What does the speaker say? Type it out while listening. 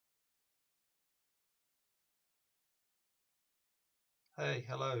Hey,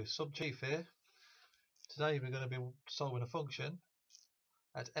 hello, Subchief here. Today we're going to be solving a function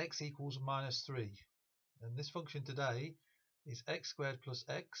at x equals minus 3. And this function today is x squared plus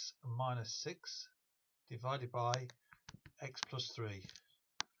x minus 6 divided by x plus 3.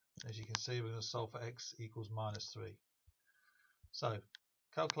 As you can see, we're going to solve for x equals minus 3. So,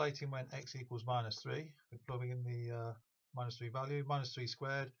 calculating when x equals minus 3, we're plugging in the minus 3 value. Minus 3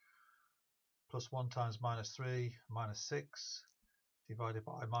 squared plus 1 times minus 3 minus 6 divided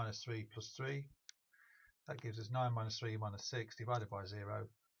by minus 3 plus 3. That gives us 9 minus 3 minus 6 divided by 0,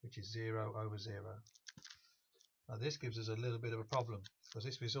 which is 0 over 0. Now this gives us a little bit of a problem, because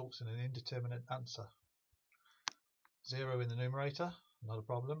this results in an indeterminate answer. 0 in the numerator, not a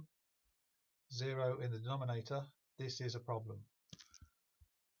problem. 0 in the denominator, this is a problem.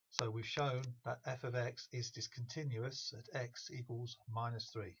 So we've shown that f of x is discontinuous at x equals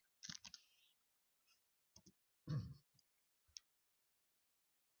minus 3.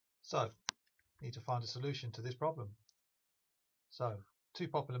 So, need to find a solution to this problem. So, two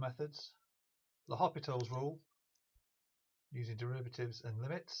popular methods: L'Hopital's rule, using derivatives and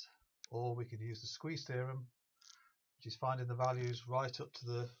limits, or we could use the squeeze theorem, which is finding the values right up to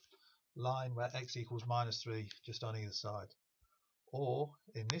the line where x equals minus 3, just on either side. Or,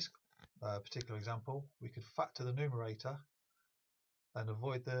 in this particular example, we could factor the numerator and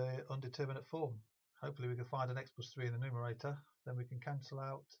avoid the undeterminate form. Hopefully we can find an x plus 3 in the numerator, then we can cancel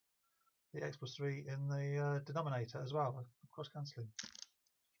out the x plus 3 in the denominator as well, cross cancelling.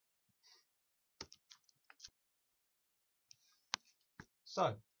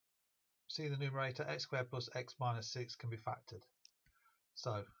 So, see the numerator x squared plus x minus 6 can be factored.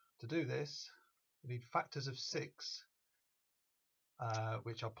 So, to do this, we need factors of 6,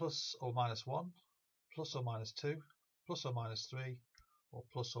 which are plus or minus 1, plus or minus 2, plus or minus 3, or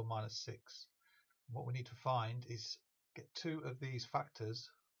plus or minus 6. And what we need to find is get two of these factors,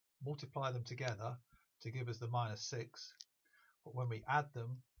 multiply them together to give us the minus 6, but when we add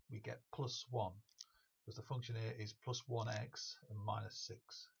them we get plus 1, because the function here is plus 1x and minus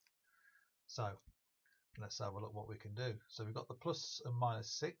 6. So let's have a look what we can do. So we've got the plus and minus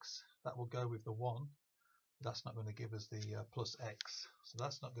 6, that will go with the 1, but that's not going to give us the plus x, so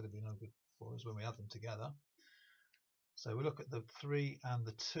that's not going to be no good for us when we add them together. So we look at the 3 and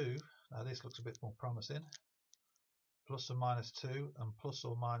the 2. Now this looks a bit more promising. Plus or minus 2 and plus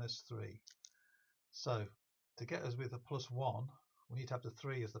or minus 3. So to get us with a plus 1, we need to have the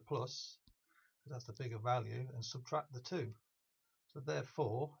 3 as the plus, because that's the bigger value, and subtract the 2. So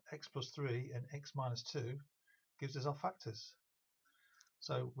therefore x plus 3 and x minus 2 gives us our factors.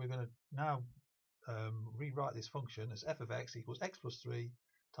 So we're going to now rewrite this function as f of x equals x plus 3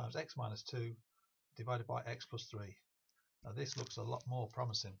 times x minus 2 divided by x plus 3. Now this looks a lot more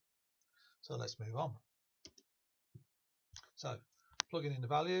promising. So let's move on. So plugging in the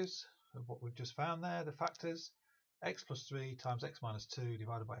values of what we've just found there, the factors, x plus 3 times x minus 2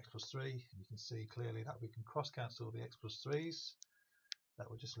 divided by x plus 3. You can see clearly that we can cross cancel the x plus 3's. That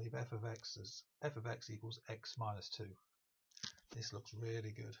will just leave f of x as f of x equals x minus 2. This looks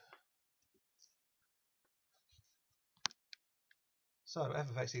really good. So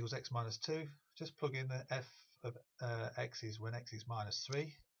f of x equals x minus 2. Just plug in the f of x's when x is minus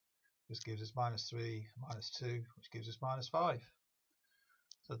 3. This gives us minus 3 minus 2, which gives us minus 5.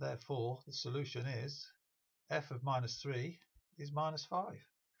 So therefore the solution is f of minus 3 is minus 5.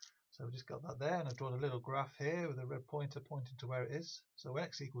 So we just got that there, and I've drawn a little graph here with a red pointer pointing to where it is. So when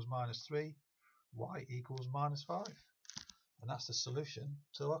x equals minus 3, y equals minus 5. And that's the solution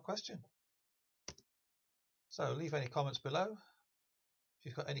to our question. So leave any comments below. If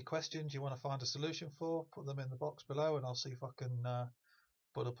you've got any questions you want to find a solution for, put them in the box below and I'll see if I can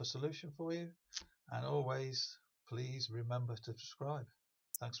put up a solution for you. And always, please remember to subscribe.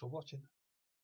 Thanks for watching.